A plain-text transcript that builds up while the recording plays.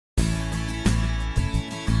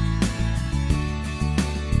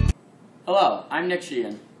Hello, I'm Nick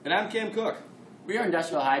Sheehan. And I'm Cam Cook. We are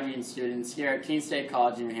industrial hygiene students here at Keene State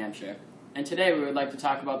College in New Hampshire. And today we would like to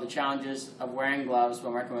talk about the challenges of wearing gloves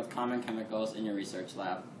when working with common chemicals in your research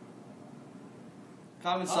lab.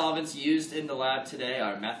 Common solvents used in the lab today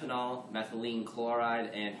are methanol, methylene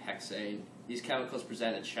chloride, and hexane. These chemicals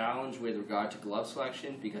present a challenge with regard to glove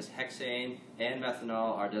selection because hexane and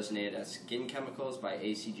methanol are designated as skin chemicals by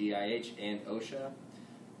ACGIH and OSHA.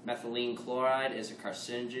 Methylene chloride is a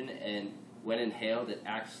carcinogen, and when inhaled it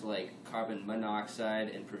acts like carbon monoxide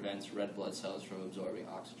and prevents red blood cells from absorbing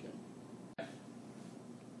oxygen.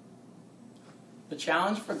 The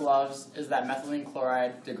challenge for gloves is that methylene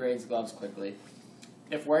chloride degrades gloves quickly.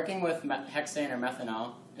 If working with hexane or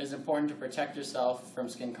methanol, it is important to protect yourself from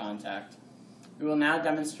skin contact. We will now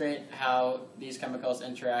demonstrate how these chemicals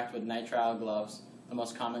interact with nitrile gloves, the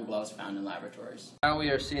most common gloves found in laboratories. Now we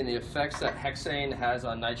are seeing the effects that hexane has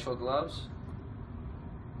on nitrile gloves.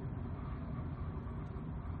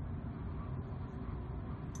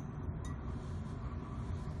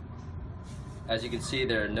 As you can see,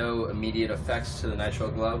 there are no immediate effects to the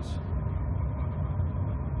nitrile gloves.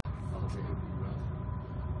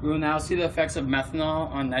 We will now see the effects of methanol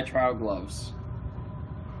on nitrile gloves.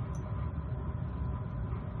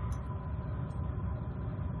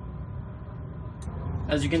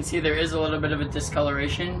 As you can see, there is a little bit of a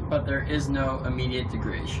discoloration, but there is no immediate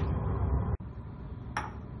degradation.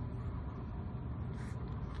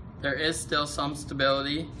 There is still some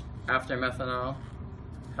stability after methanol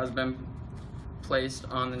has been placed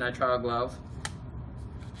on the nitrile glove.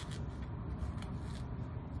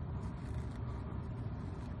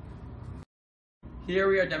 Here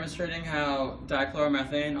we are demonstrating how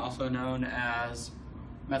dichloromethane, also known as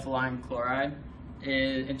methylene chloride,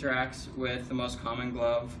 interacts with the most common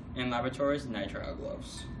glove in laboratories, nitrile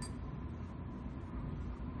gloves.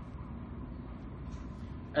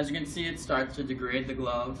 As you can see, it starts to degrade the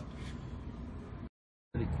glove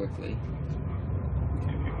pretty quickly.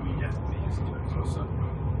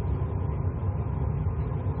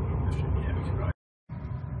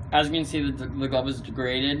 As you can see, the glove is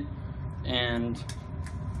degraded and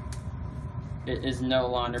it is no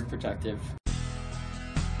longer protective.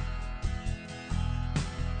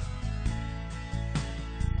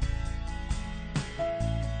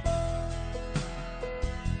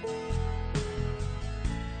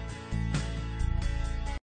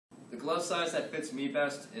 The glove size that fits me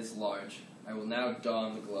best is large. I will now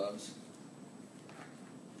don the gloves.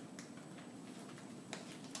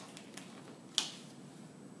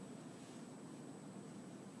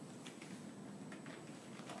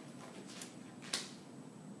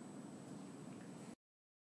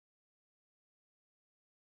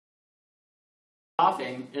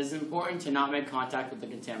 Coughing, it is important to not make contact with the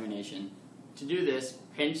contamination. To do this,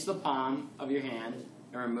 pinch the palm of your hand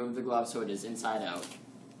and remove the glove so it is inside out.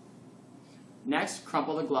 Next,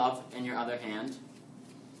 crumple the glove in your other hand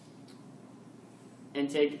and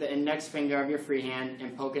take the index finger of your free hand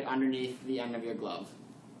and poke it underneath the end of your glove.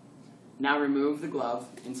 Now remove the glove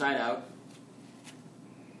inside out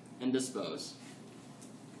and dispose.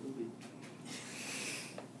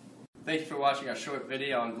 Thank you for watching our short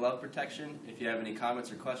video on glove protection. If you have any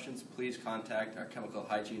comments or questions, please contact our Chemical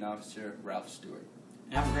Hygiene Officer, Ralph Stewart.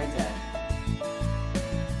 Have a great day.